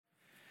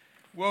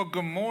Well,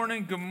 good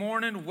morning.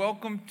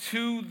 Welcome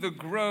to the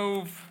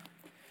Grove.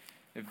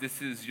 If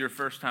this is your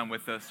first time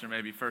with us, or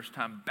maybe first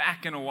time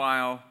back in a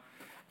while,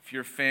 if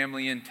your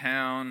family in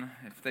town,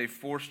 if they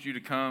forced you to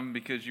come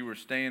because you were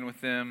staying with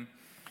them,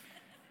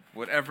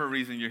 whatever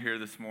reason you're here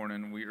this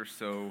morning, we are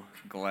so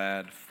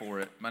glad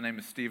for it. My name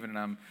is Stephen, and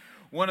I'm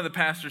one of the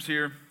pastors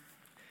here.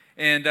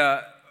 And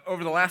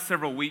over the last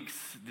several weeks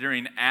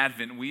during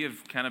Advent, we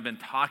have kind of been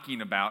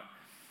talking about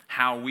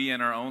how we in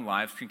our own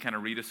lives can kind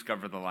of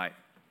rediscover the light.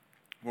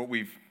 What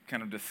we've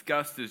kind of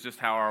discussed is just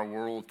how our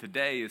world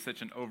today is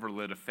such an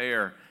overlit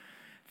affair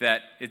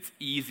that it's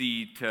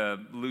easy to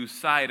lose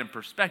sight and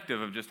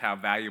perspective of just how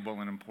valuable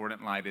and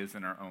important light is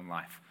in our own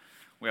life.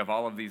 We have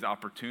all of these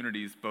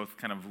opportunities, both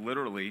kind of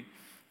literally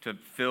to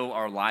fill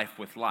our life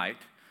with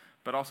light,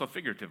 but also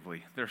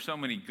figuratively. There are so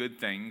many good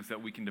things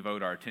that we can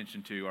devote our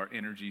attention to, our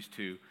energies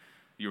to.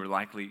 You are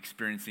likely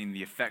experiencing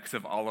the effects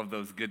of all of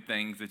those good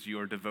things that you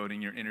are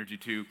devoting your energy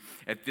to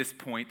at this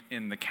point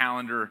in the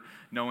calendar,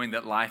 knowing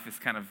that life is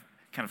kind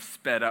of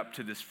sped up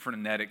to this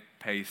frenetic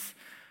pace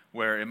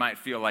where it might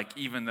feel like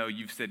even though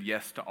you've said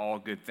yes to all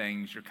good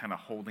things, you're kind of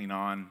holding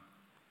on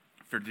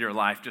for dear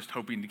life, just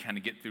hoping to kind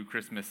of get through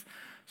Christmas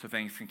so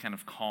things can kind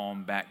of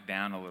calm back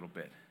down a little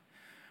bit.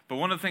 But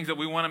one of the things that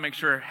we want to make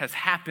sure has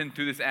happened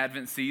through this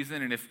Advent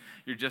season, and if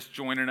you're just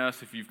joining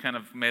us, if you've kind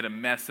of made a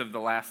mess of the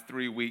last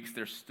 3 weeks,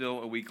 there's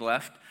still a week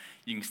left.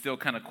 You can still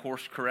kind of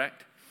course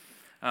correct.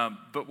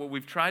 But what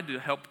we've tried to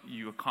help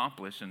you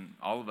accomplish, and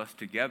all of us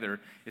together,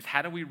 is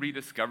how do we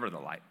rediscover the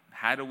light?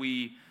 How do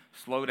we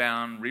slow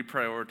down,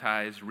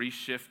 reprioritize,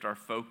 reshift our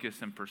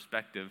focus and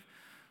perspective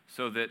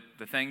so that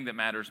the thing that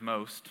matters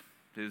most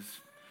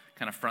is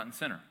kind of front and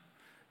center?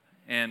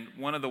 And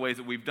one of the ways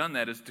that we've done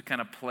that is to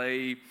kind of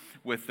play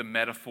with the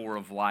metaphor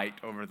of light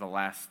over the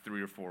last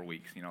 3 or 4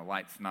 weeks. You know,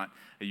 light's not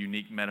a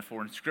unique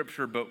metaphor in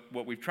Scripture, but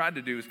what we've tried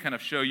to do is kind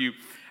of show you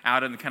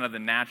out in kind of the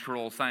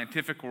natural,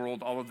 scientific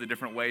world all of the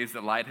different ways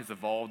that light has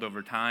evolved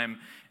over time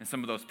and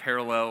some of those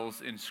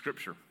parallels in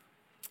Scripture.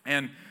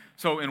 And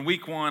so in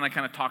week 1, I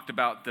kind of talked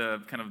about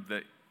the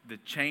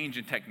change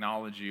in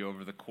technology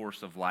over the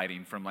course of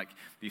lighting from like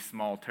these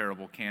small,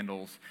 terrible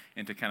candles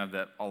into kind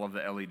of all of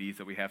the LEDs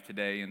that we have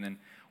today. And then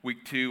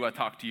week 2, I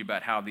talked to you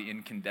about how the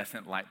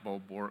incandescent light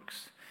bulb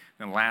works.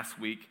 Then last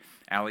week,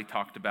 Allie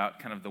talked about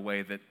kind of the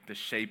way that the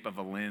shape of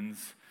a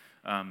lens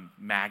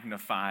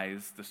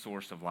magnifies the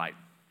source of light.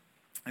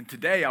 And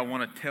today, I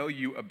want to tell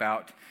you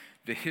about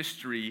the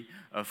history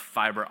of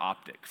fiber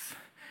optics.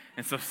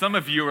 And so some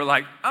of you are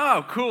like,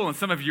 oh, cool. And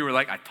some of you are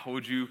like, I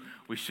told you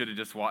we should have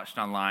just watched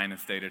online and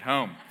stayed at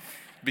home.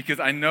 Because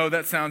I know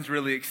that sounds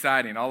really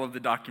exciting. All of the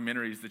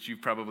documentaries that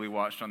you've probably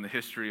watched on the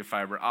history of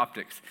fiber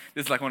optics.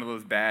 This is like one of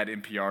those bad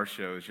NPR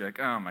shows. You're like,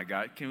 oh my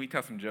God, can we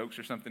tell some jokes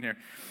or something here?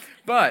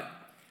 But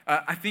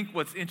I think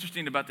what's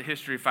interesting about the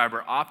history of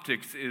fiber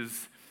optics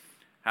is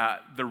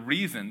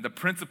the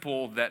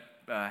principle that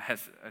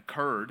has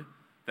occurred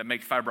that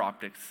makes fiber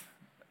optics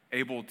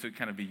able to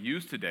kind of be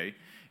used today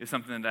is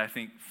something that I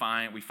think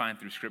we find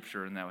through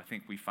Scripture and that I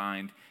think we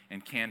find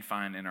and can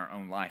find in our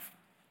own life.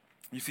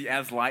 You see,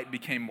 as light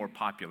became more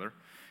popular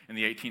in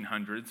the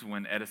 1800s,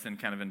 when Edison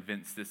kind of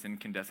invents this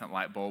incandescent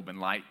light bulb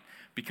and light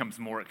becomes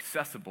more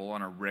accessible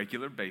on a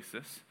regular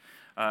basis,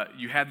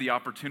 you had the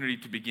opportunity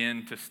to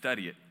begin to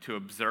study it, to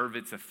observe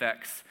its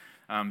effects,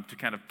 to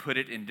kind of put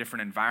it in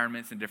different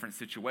environments and different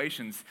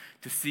situations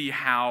to see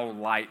how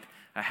light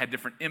had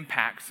different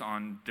impacts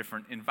on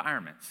different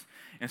environments.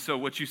 And so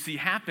what you see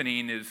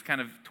happening is kind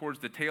of towards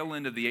the tail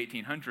end of the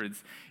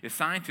 1800s is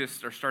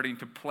scientists are starting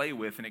to play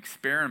with and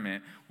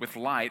experiment with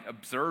light,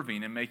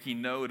 observing and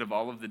making note of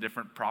all of the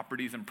different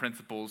properties and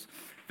principles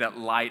that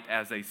light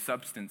as a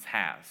substance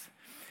has.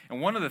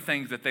 And one of the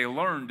things that they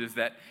learned is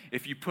that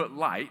if you put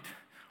light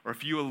or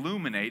if you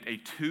illuminate a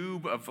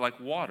tube of like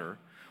water,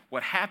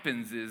 what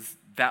happens is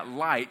that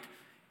light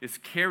is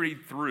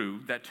carried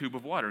through that tube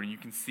of water and you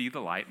can see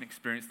the light and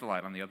experience the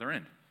light on the other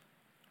end.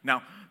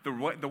 Now,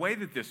 the way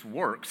that this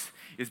works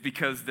is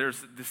because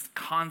there's this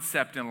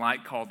concept in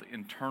light called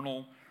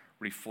internal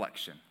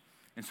reflection.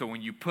 And so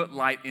when you put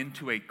light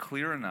into a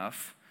clear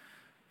enough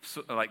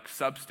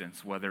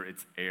substance, whether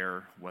it's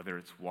air, whether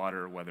it's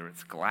water, whether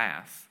it's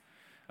glass,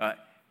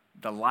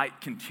 the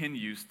light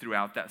continues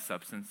throughout that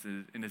substance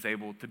and is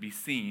able to be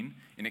seen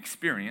and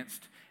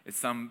experienced at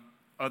some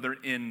other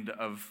end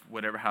of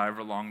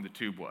however long the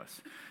tube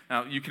was.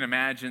 Now, you can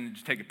imagine,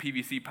 just take a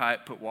PVC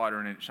pipe, put water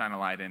in it, shine a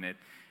light in it,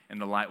 and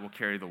the light will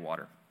carry the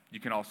water. You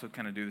can also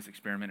kind of do this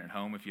experiment at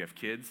home if you have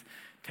kids.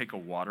 Take a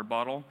water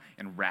bottle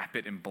and wrap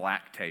it in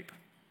black tape,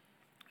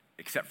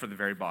 except for the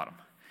very bottom.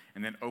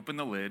 And then open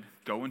the lid,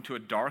 go into a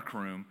dark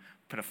room,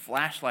 put a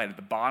flashlight at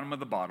the bottom of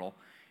the bottle,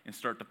 and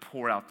start to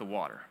pour out the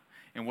water.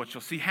 And what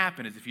you'll see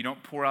happen is if you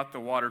don't pour out the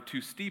water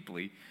too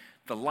steeply,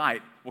 the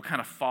light will kind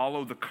of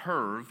follow the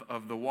curve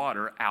of the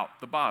water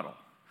out the bottle.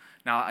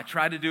 Now, I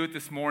tried to do it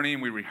this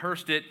morning. We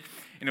rehearsed it,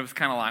 and it was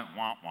kind of like,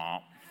 womp,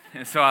 womp.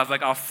 And so I was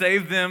like, I'll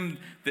save them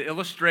the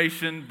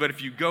illustration, but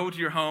if you go to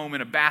your home in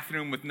a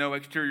bathroom with no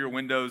exterior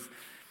windows,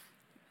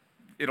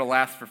 it'll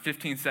last for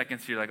 15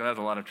 seconds. You're like, oh, that's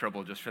a lot of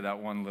trouble just for that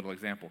one little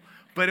example.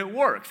 But it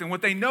works. And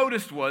what they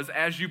noticed was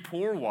as you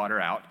pour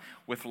water out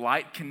with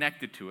light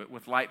connected to it,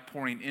 with light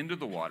pouring into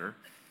the water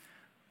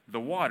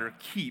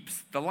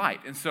keeps the light.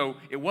 And so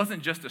it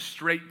wasn't just a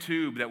straight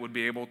tube that would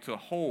be able to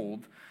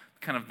hold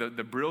kind of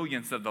the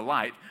brilliance of the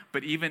light,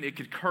 but even it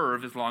could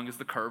curve as long as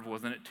the curve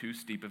wasn't at too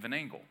steep of an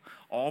angle,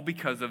 all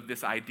because of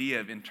this idea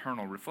of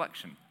internal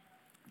reflection.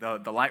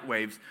 The light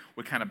waves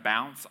would kind of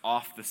bounce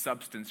off the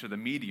substance or the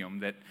medium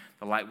that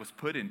the light was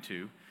put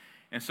into.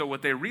 And so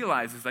what they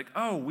realized is like,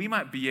 oh, we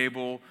might be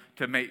able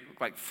to make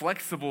like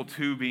flexible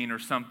tubing or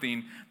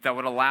something that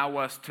would allow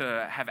us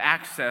to have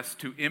access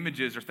to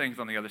images or things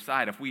on the other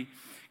side. If we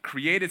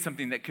created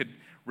something that could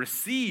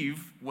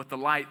receive what the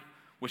light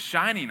was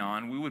shining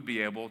on, we would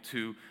be able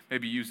to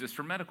maybe use this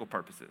for medical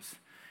purposes.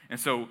 And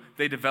so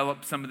they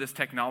developed some of this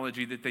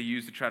technology that they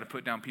use to try to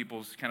put down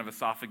people's kind of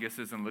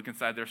esophaguses and look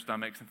inside their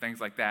stomachs and things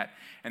like that.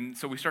 And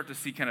so we start to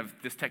see kind of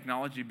this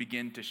technology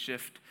begin to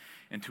shift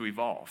and to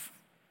evolve.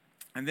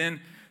 And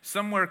then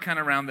somewhere kind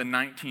of around the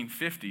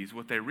 1950s,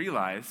 what they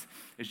realized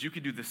is you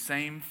could do the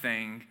same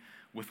thing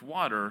with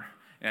water,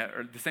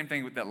 or the same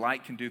thing that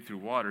light can do through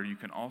water, you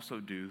can also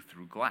do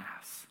through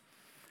glass.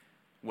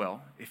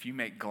 Well, if you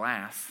make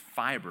glass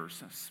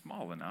fibers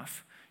small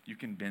enough, you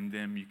can bend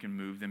them, you can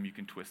move them, you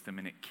can twist them,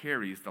 and it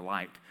carries the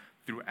light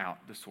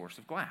throughout the source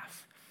of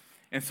glass.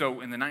 And so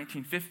in the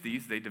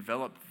 1950s, they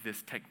developed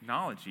this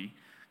technology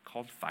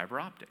called fiber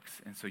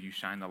optics. And so you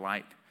shine the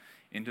light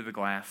into the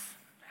glass,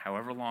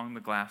 however long the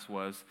glass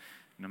was,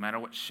 no matter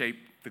what shape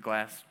the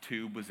glass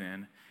tube was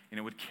in, and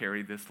it would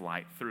carry this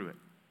light through it.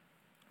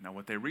 Now,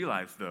 what they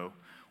realized, though,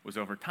 was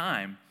over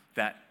time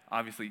that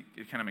obviously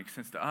it kind of makes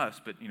sense to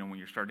us, but when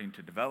you're starting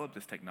to develop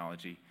this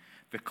technology,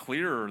 the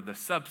clearer the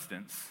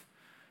substance,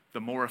 the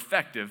more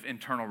effective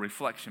internal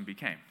reflection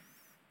became.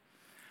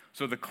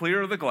 So the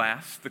clearer the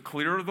glass, the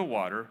clearer the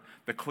water,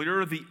 the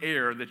clearer the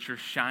air that you're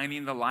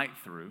shining the light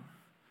through,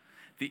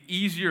 the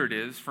easier it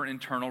is for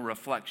internal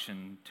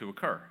reflection to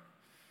occur.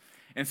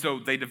 And so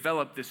they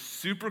developed this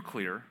super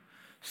clear,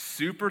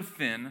 super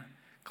thin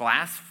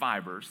glass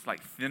fibers,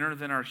 like thinner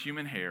than our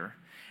human hair,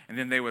 and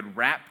then they would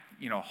wrap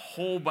a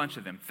whole bunch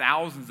of them,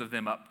 thousands of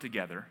them up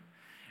together,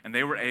 and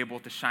they were able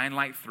to shine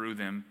light through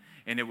them,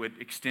 and it would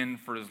extend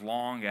for as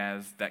long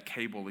as that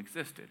cable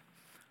existed.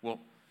 Well,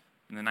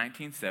 in the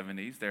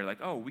 1970s, they're like,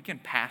 oh, we can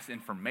pass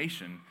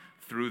information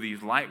through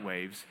these light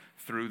waves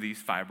through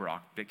these fiber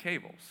optic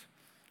cables.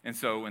 And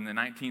so in the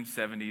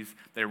 1970s,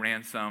 they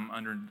ran some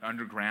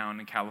underground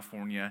in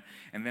California.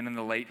 And then in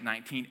the late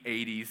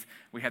 1980s,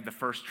 we had the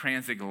first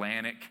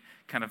transatlantic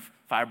kind of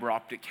fiber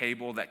optic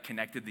cable that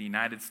connected the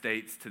United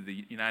States to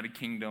the United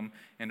Kingdom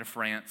and to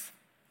France,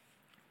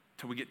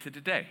 till we get to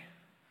today,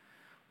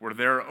 where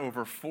there are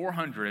over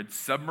 400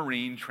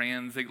 submarine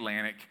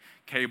transatlantic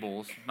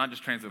cables, not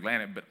just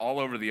transatlantic, but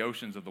all over the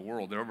oceans of the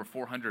world. There are over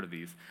 400 of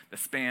these that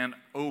span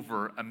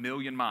over 1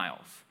 million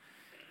miles,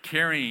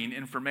 carrying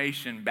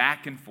information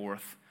back and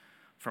forth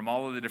from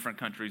all of the different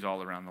countries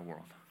all around the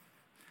world.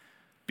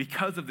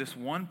 Because of this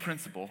one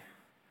principle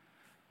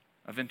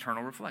of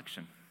internal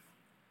reflection.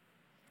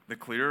 The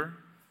clearer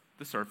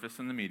the surface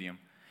and the medium,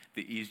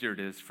 the easier it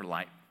is for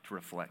light to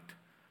reflect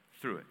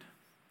through it.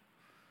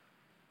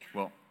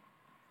 Well,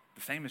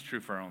 the same is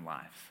true for our own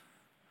lives.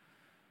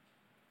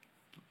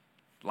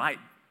 Light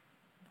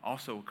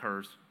also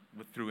occurs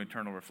through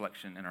internal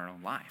reflection in our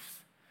own lives.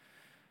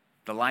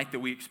 The light that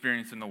we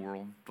experience in the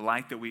world, the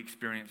light that we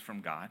experience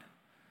from God,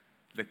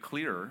 the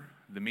clearer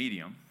the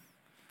medium,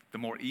 the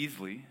more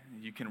easily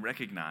you can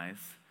recognize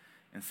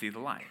and see the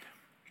light.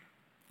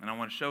 And I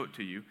want to show it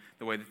to you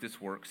the way that this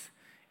works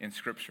in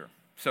Scripture.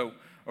 So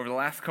over the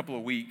last couple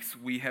of weeks,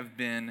 we have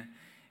been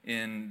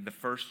in the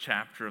first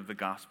chapter of the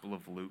Gospel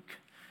of Luke.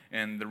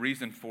 And the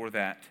reason for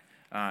that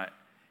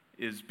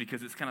is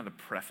because it's kind of the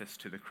preface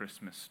to the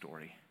Christmas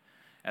story.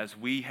 As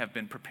we have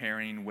been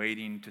preparing,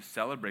 waiting to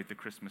celebrate the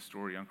Christmas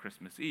story on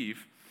Christmas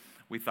Eve,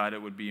 we thought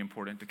it would be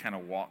important to kind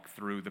of walk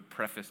through the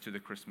preface to the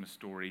Christmas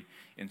story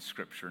in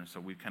Scripture. And so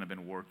we've kind of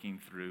been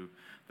working through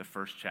the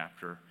first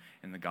chapter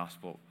in the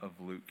Gospel of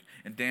Luke.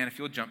 And Dan, if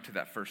you'll jump to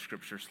that first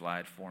Scripture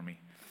slide for me.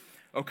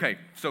 Okay,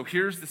 so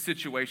here's the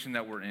situation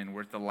that we're in.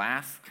 We're at the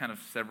last kind of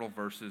several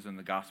verses in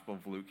the Gospel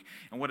of Luke.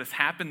 And what has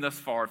happened thus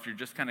far, if you're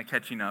just kind of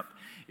catching up,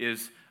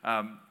 is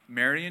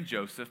Mary and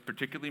Joseph,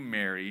 particularly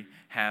Mary,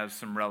 has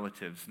some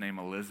relatives named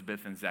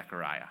Elizabeth and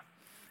Zechariah.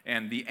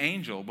 And the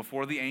angel,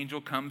 before the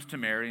angel comes to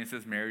Mary and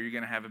says, Mary, you're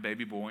going to have a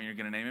baby boy and you're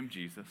going to name him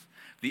Jesus.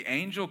 The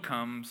angel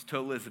comes to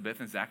Elizabeth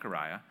and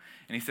Zechariah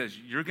and he says,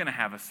 you're going to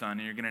have a son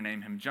and you're going to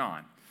name him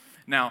John.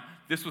 Now,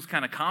 this was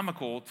kind of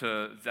comical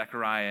to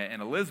Zechariah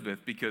and Elizabeth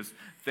because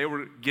they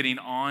were getting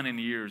on in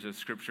years, as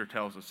Scripture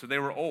tells us. So they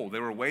were old. They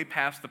were way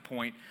past the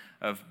point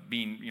of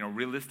being,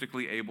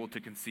 realistically able to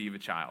conceive a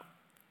child.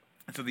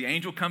 And so the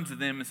angel comes to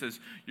them and says,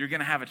 you're going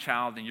to have a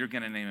child and you're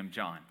going to name him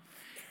John.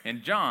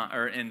 And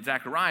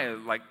Zechariah,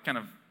 kind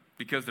of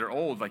because they're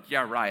old,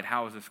 yeah, right,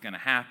 how is this going to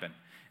happen?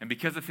 And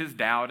because of his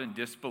doubt and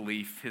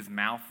disbelief, his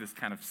mouth is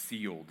kind of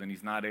sealed and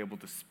he's not able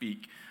to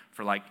speak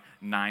for like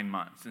 9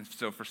 months. And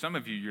so for some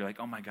of you, you're like,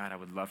 oh my God, I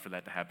would love for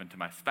that to happen to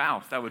my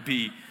spouse. That would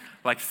be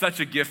like such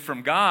a gift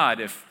from God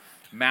if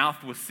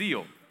mouth was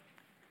sealed.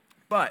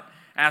 But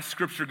as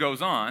scripture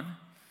goes on,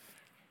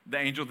 the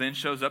angel then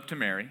shows up to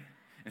Mary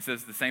and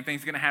says, the same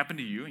thing's going to happen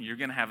to you, and you're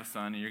going to have a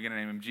son, and you're going to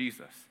name him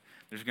Jesus.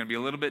 There's going to be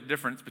a little bit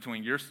difference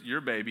between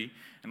your baby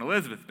and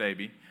Elizabeth's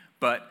baby,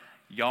 but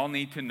y'all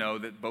need to know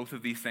that both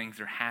of these things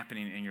are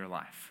happening in your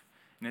life.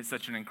 And it's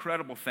such an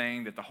incredible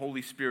thing that the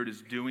Holy Spirit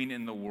is doing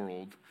in the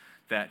world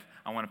that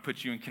I want to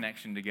put you in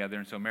connection together.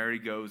 And so Mary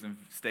goes and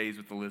stays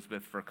with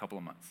Elizabeth for a couple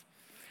of months.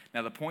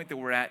 Now, the point that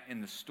we're at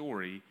in the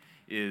story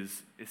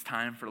is it's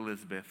time for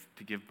Elizabeth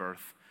to give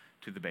birth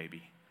to the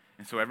baby.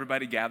 And so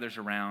everybody gathers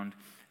around,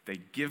 they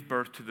give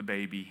birth to the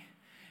baby,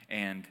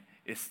 and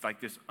it's like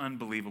this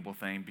unbelievable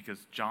thing because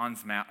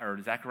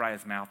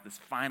Zechariah's mouth is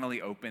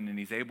finally open and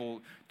he's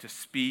able to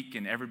speak,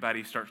 and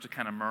everybody starts to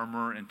kind of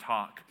murmur and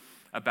talk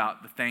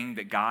about the thing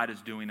that God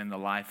is doing in the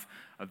life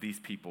of these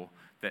people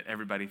that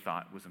everybody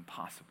thought was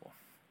impossible.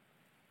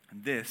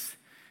 And this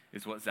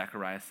is what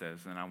Zechariah says,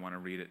 and I want to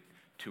read it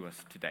to us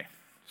today.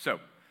 So,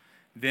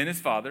 then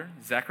his father,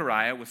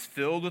 Zechariah, was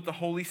filled with the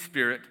Holy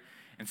Spirit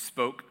and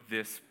spoke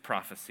this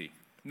prophecy.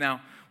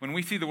 Now, when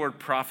we see the word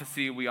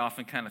prophecy, we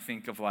often kind of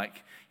think of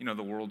like,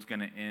 the world's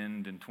going to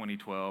end in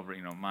 2012 or,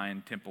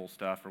 Mayan temple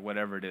stuff or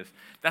whatever it is.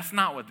 That's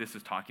not what this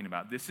is talking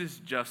about. This is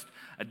just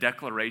a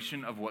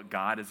declaration of what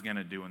God is going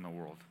to do in the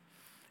world.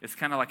 It's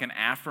kind of like an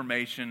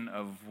affirmation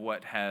of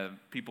what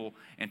people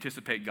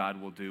anticipate God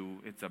will do.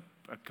 It's a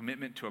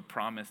commitment to a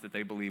promise that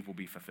they believe will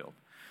be fulfilled.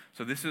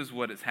 So this is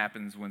what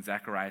happens when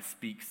Zechariah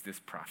speaks this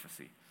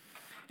prophecy.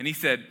 And he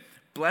said,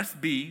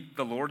 "Blessed be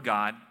the Lord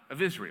God of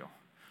Israel,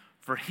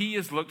 for he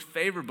has looked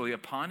favorably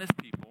upon his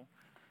people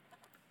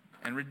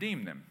and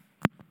redeemed them."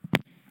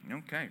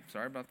 Okay,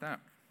 sorry about that.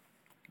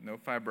 No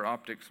fiber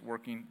optics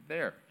working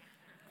there.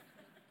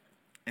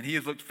 And he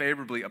has looked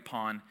favorably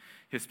upon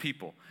his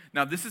people.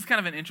 Now, this is kind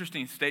of an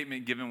interesting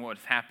statement given what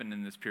has happened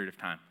in this period of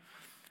time.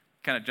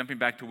 Kind of jumping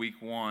back to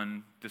week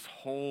 1, this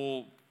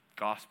whole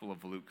Gospel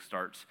of Luke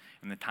starts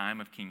in the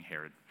time of King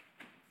Herod.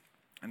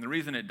 And the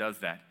reason it does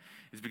that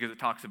is because it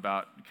talks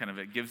about,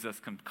 it gives us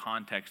some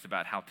context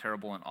about how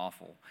terrible and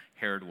awful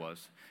Herod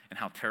was and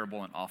how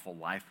terrible and awful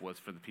life was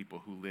for the people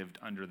who lived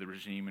under the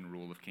regime and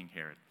rule of King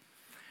Herod.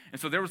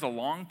 And so there was a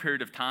long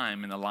period of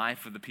time in the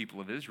life of the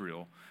people of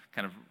Israel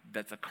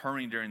that's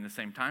occurring during the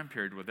same time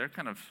period where they're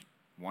kind of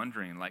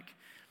wondering, like,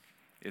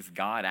 is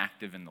God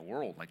active in the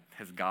world? Like,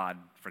 has God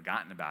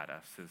forgotten about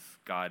us? Has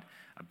God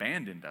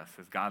abandoned us?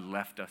 Has God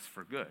left us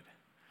for good?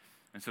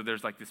 And so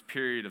there's like this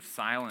period of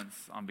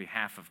silence on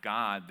behalf of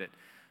God that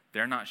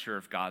they're not sure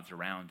if God's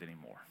around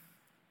anymore.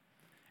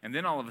 And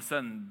then all of a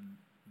sudden,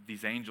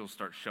 these angels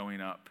start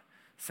showing up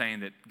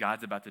saying that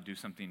God's about to do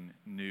something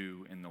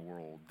new in the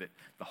world, that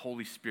the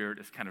Holy Spirit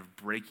is kind of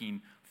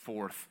breaking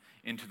forth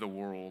into the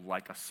world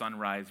like a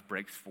sunrise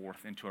breaks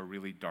forth into a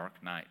really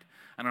dark night.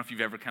 I don't know if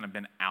you've ever kind of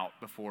been out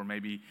before.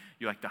 Maybe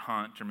you like to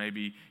hunt, or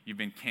maybe you've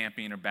been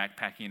camping or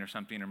backpacking or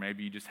something, or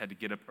maybe you just had to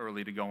get up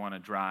early to go on a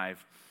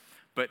drive.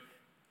 But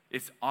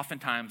it's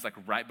oftentimes like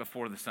right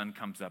before the sun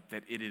comes up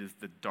that it is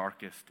the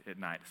darkest at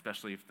night,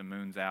 especially if the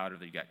moon's out or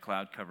that you got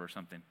cloud cover or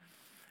something.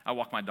 I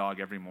walk my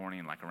dog every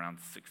morning like around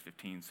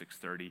 6:15,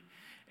 6:30,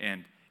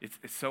 and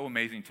it's so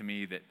amazing to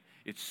me that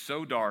it's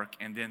so dark,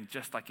 and then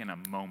just like in a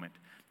moment,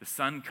 the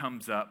sun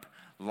comes up,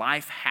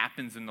 life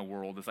happens in the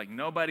world. It's like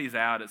nobody's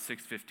out at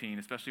 6:15,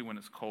 especially when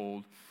it's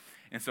cold,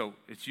 and so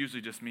it's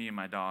usually just me and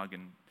my dog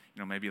and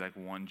maybe like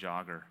one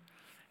jogger.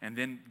 And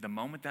then the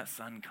moment that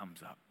sun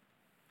comes up,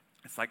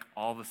 it's like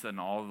all of a sudden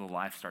all of the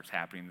life starts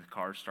happening. The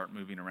cars start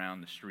moving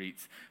around the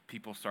streets.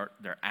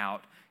 They're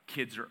out.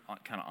 Kids are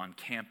kind of on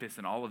campus,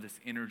 and all of this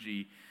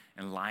energy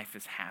and life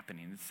is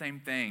happening. The same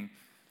thing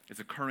is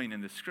occurring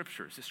in the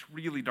scripture. It's this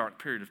really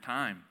dark period of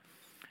time.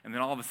 And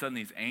then all of a sudden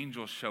these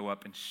angels show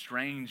up, and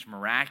strange,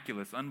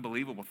 miraculous,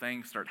 unbelievable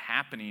things start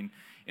happening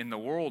in the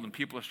world, and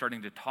people are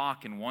starting to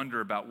talk and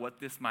wonder about what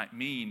this might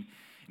mean.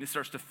 And it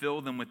starts to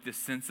fill them with this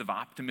sense of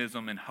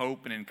optimism and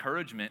hope and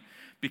encouragement,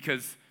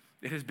 because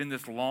it has been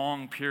this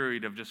long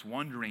period of just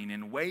wondering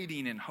and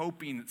waiting and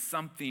hoping that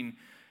something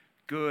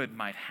good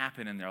might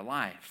happen in their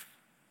life.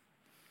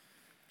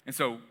 And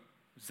so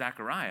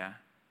Zechariah,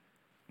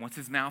 once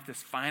his mouth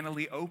is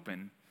finally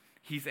open,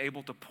 he's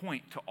able to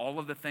point to all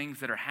of the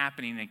things that are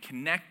happening and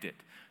connect it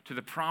to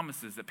the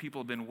promises that people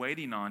have been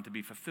waiting on to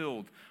be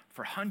fulfilled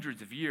for hundreds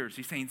of years.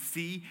 He's saying,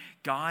 see,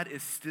 God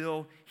is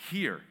still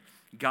here.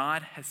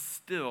 God has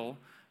still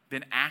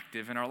been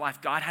active in our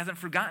life. God hasn't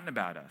forgotten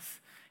about us.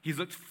 He's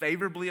looked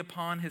favorably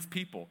upon his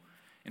people,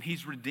 and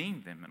he's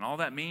redeemed them. And all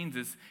that means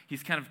is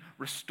he's kind of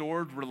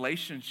restored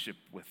relationship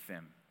with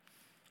them.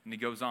 And he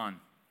goes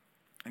on,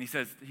 and he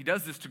says he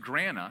does this to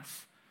grant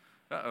us.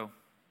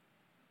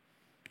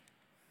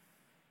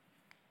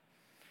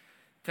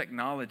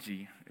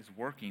 Technology is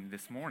working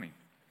this morning.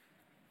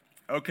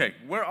 Okay,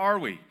 where are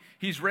we?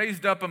 He's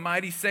raised up a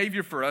mighty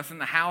Savior for us in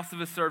the house of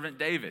his servant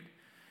David.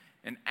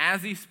 And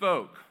as he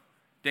spoke,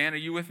 Dan, are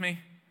you with me?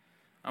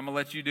 I'm going to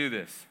let you do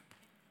this.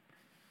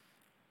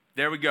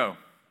 There we go.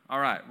 All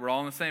right, we're all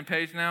on the same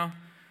page now.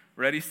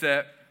 Ready,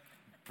 set,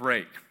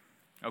 break.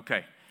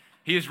 Okay.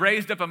 He has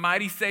raised up a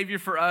mighty Savior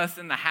for us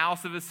in the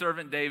house of his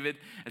servant David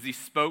as he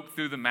spoke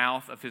through the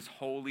mouth of his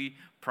holy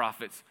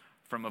prophets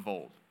from of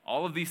old.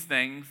 All of these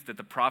things that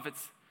the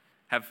prophets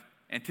have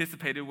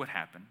anticipated would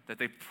happen, that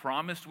they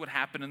promised would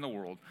happen in the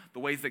world, the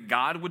ways that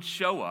God would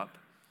show up,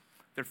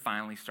 they're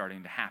finally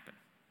starting to happen.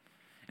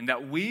 And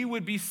that we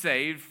would be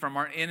saved from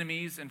our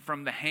enemies and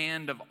from the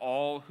hand of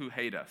all who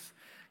hate us.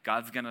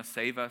 God's going to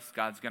save us.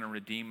 God's going to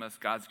redeem us.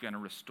 God's going to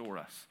restore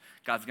us.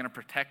 God's going to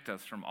protect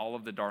us from all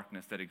of the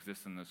darkness that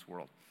exists in this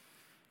world.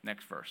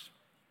 Next verse.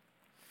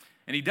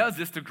 And he does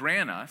this to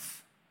grant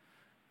us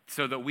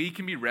so that we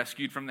can be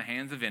rescued from the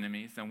hands of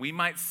enemies and we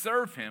might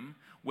serve him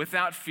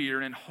without fear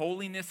in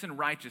holiness and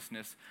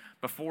righteousness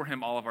before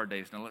him all of our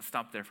days. Now let's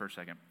stop there for a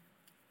second.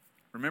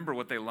 Remember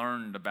what they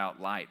learned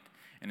about light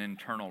and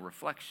internal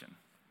reflection.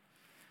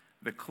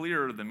 The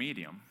clearer the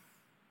medium,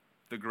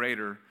 the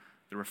greater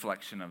the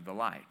reflection of the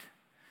light.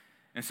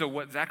 And so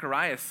what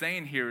Zechariah is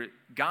saying here,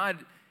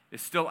 God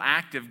is still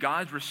active.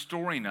 God's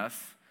restoring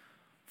us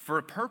for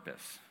a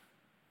purpose.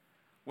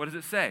 What does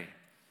it say?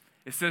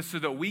 It says so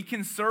that we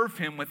can serve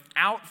him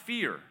without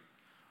fear.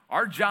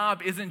 Our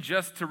job isn't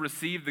just to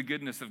receive the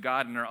goodness of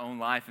God in our own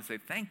life and say,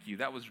 thank you,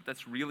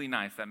 that's really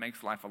nice. That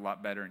makes life a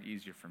lot better and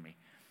easier for me.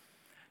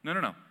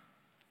 No.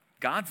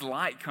 God's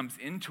light comes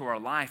into our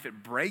life.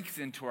 It breaks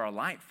into our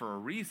light for a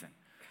reason.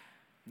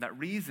 And that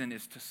reason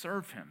is to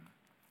serve him.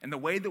 And the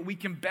way that we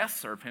can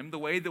best serve him, the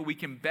way that we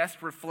can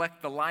best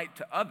reflect the light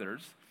to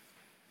others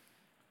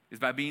is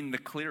by being the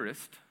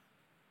clearest,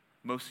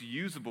 most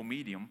usable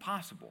medium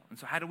possible. And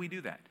so how do we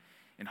do that?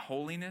 In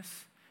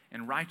holiness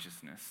and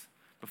righteousness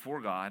before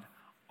God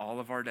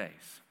all of our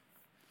days.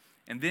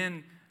 And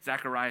then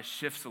Zechariah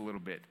shifts a little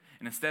bit.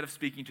 And instead of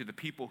speaking to the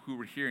people who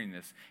were hearing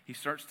this, he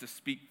starts to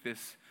speak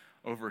this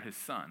over his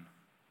son.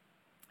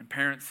 And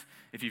parents,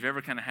 if you've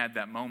ever kind of had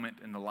that moment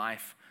in the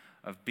life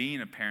of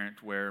being a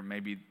parent where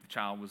maybe the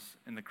child was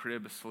in the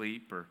crib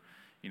asleep or,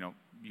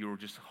 you were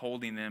just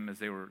holding them as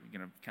they were,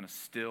 kind of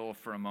still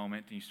for a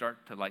moment, and you start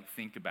to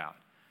think about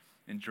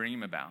and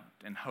dream about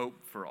and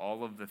hope for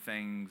all of the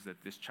things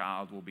that this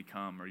child will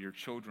become or your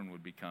children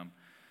would become.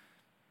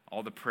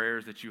 All the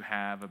prayers that you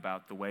have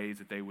about the ways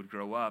that they would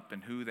grow up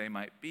and who they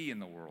might be in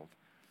the world.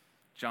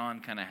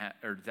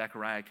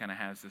 Zechariah kind of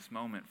has this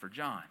moment for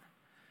John.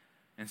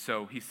 And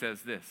so he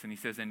says this, and he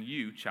says, and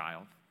you,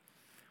 child,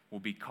 will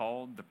be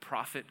called the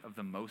prophet of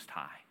the Most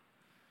High.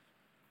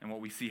 And what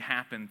we see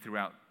happen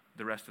throughout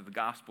the rest of the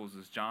Gospels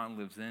is John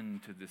lives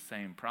into this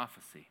same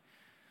prophecy.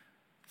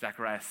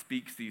 Zechariah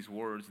speaks these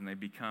words and they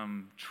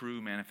become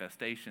true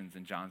manifestations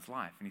in John's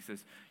life. And he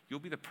says, you'll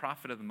be the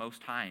prophet of the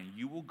Most High and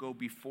you will go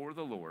before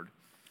the Lord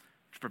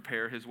to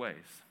prepare his ways.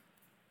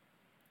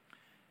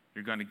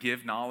 You're going to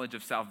give knowledge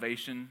of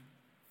salvation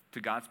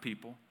to God's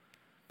people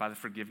by the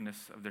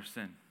forgiveness of their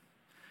sin.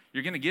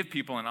 You're going to give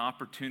people an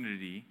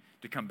opportunity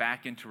to come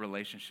back into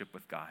relationship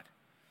with God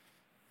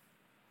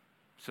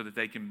so that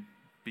they can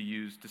be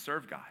used to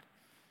serve God.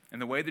 And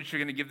the way that you're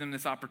going to give them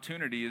this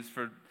opportunity is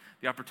for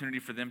the opportunity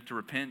for them to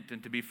repent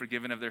and to be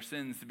forgiven of their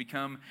sins, to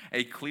become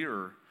a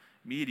clearer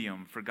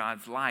medium for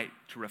God's light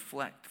to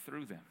reflect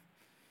through them.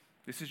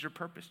 This is your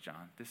purpose,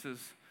 John. This is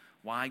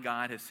why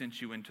God has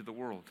sent you into the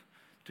world,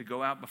 to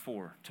go out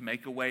before, to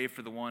make a way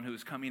for the one who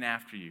is coming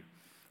after you,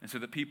 and so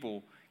that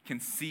people can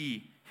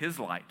see his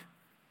light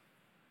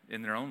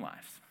in their own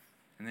lives.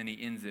 And then he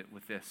ends it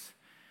with this.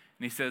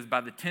 And he says,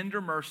 by the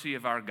tender mercy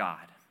of our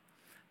God,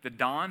 the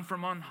dawn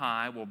from on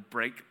high will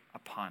break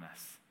upon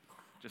us,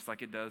 just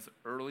like it does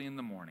early in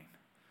the morning.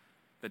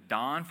 The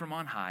dawn from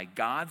on high,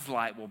 God's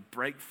light will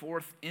break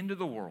forth into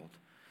the world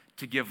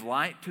to give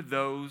light to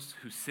those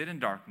who sit in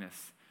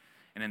darkness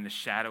and in the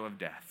shadow of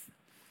death,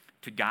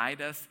 to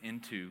guide us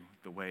into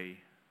the way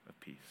of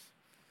peace.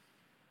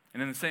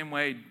 And in the same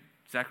way,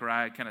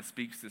 Zechariah kind of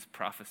speaks this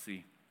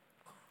prophecy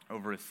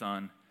over his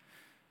son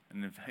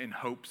and in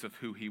hopes of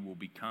who he will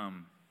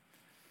become.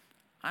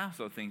 I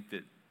also think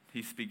that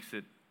he speaks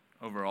it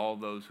over all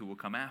those who will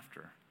come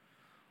after,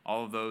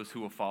 all of those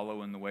who will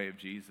follow in the way of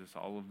Jesus,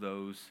 all of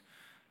those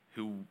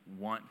who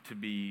want to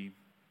be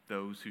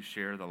those who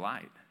share the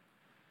light.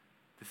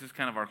 This is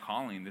kind of our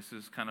calling. This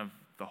is kind of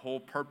the whole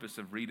purpose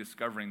of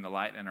rediscovering the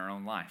light in our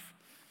own life.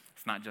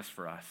 It's not just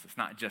for us. It's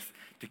not just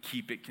to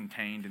keep it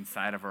contained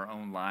inside of our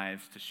own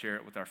lives, to share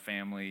it with our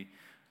family,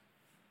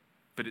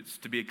 but it's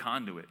to be a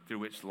conduit through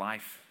which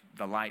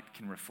the light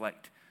can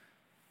reflect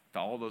to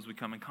all those we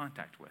come in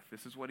contact with.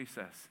 This is what he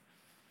says.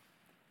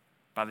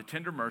 By the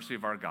tender mercy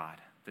of our God,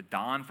 the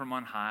dawn from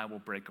on high will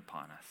break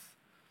upon us.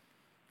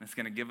 And it's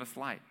going to give us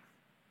light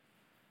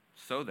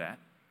so that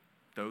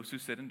those who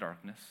sit in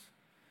darkness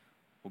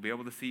will be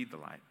able to see the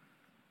light.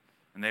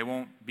 And they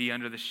won't be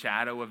under the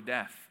shadow of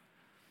death.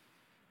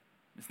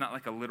 It's not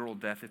like a literal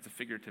death, it's a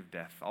figurative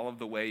death. All of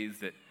the ways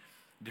that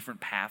different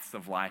paths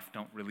of life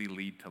don't really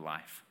lead to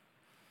life.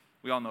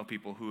 We all know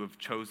people who have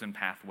chosen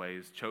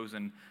pathways,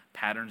 chosen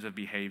patterns of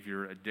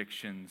behavior,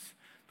 addictions,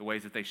 the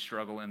ways that they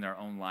struggle in their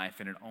own life,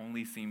 and it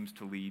only seems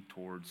to lead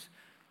towards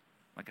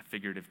like a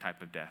figurative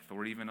type of death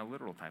or even a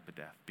literal type of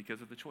death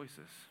because of the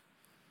choices.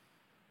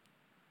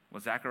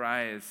 What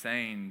Zechariah is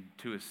saying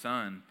to his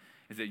son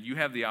is that you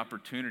have the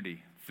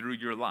opportunity through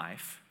your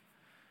life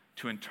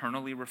to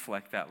internally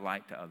reflect that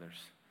light to others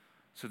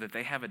so that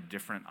they have a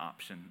different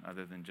option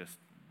other than just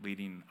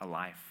leading a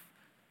life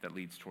that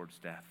leads towards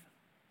death.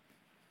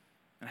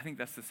 And I think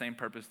that's the same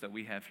purpose that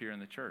we have here in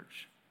the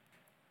church.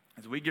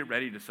 As we get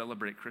ready to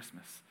celebrate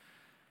Christmas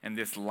and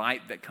this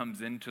light that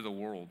comes into the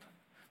world,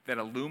 that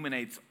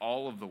illuminates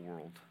all of the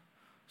world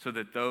so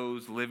that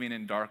those living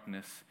in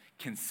darkness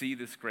can see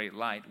this great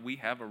light, we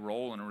have a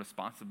role and a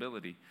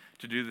responsibility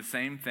to do the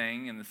same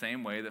thing in the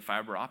same way that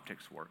fiber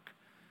optics work,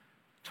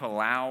 to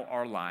allow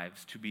our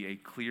lives to be a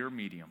clear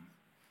medium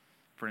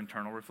for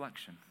internal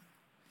reflection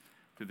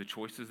through the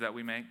choices that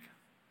we make,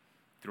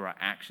 through our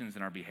actions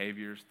and our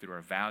behaviors, through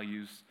our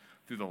values,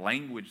 through the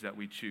language that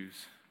we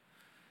choose.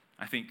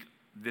 I think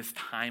this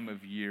time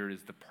of year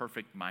is the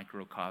perfect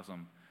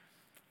microcosm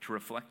to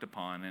reflect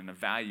upon and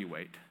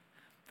evaluate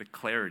the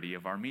clarity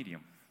of our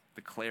medium,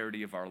 the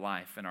clarity of our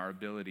life, and our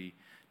ability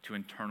to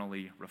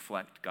internally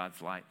reflect God's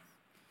light.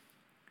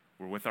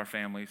 We're with our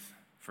families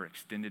for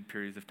extended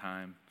periods of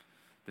time,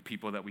 the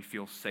people that we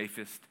feel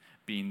safest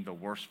being the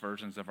worst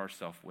versions of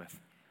ourselves with.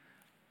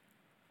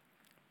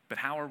 But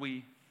how are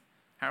we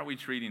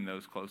treating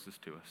those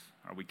closest to us?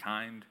 Are we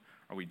kind?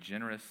 Are we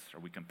generous? Are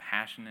we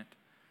compassionate?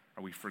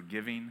 Are we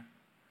forgiving?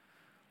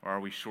 Or are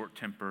we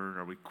short-tempered?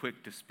 Are we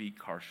quick to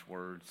speak harsh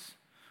words?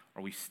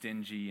 Are we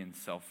stingy and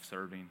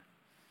self-serving?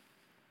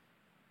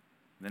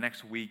 The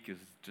next week is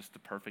just the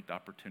perfect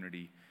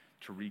opportunity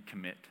to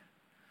recommit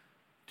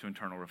to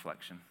internal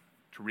reflection,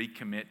 to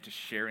recommit to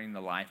sharing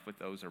the life with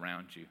those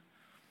around you.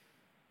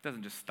 It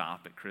doesn't just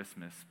stop at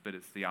Christmas, but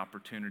it's the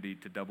opportunity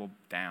to double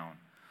down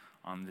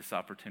on this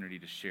opportunity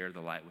to share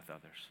the light with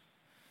others.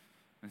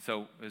 And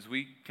so as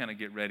we kind of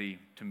get ready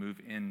to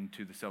move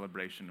into the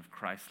celebration of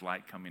Christ's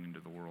light coming into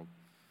the world,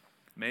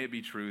 may it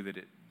be true that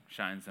it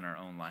shines in our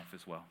own life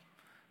as well.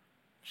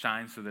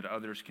 Shines so that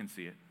others can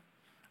see it.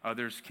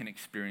 Others can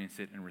experience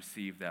it and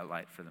receive that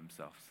light for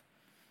themselves.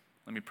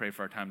 Let me pray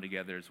for our time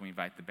together as we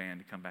invite the band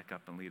to come back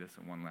up and lead us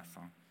in one last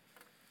song.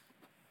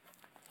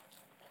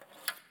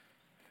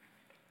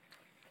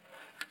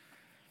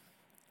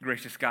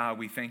 Gracious God,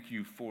 we thank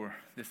you for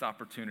this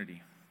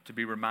opportunity to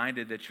be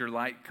reminded that your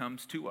light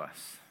comes to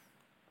us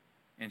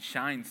and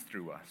shines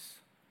through us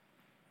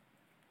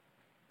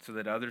so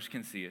that others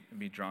can see it and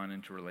be drawn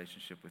into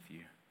relationship with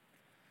you.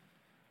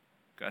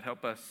 God,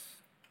 help us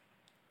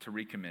to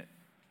recommit,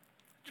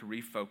 to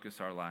refocus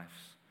our lives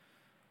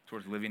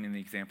towards living in the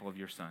example of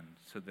your Son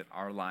so that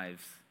our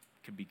lives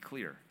can be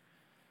clear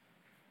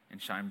and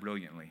shine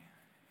brilliantly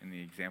in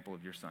the example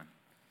of your Son.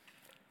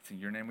 It's in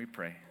your name we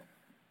pray.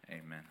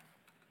 Amen.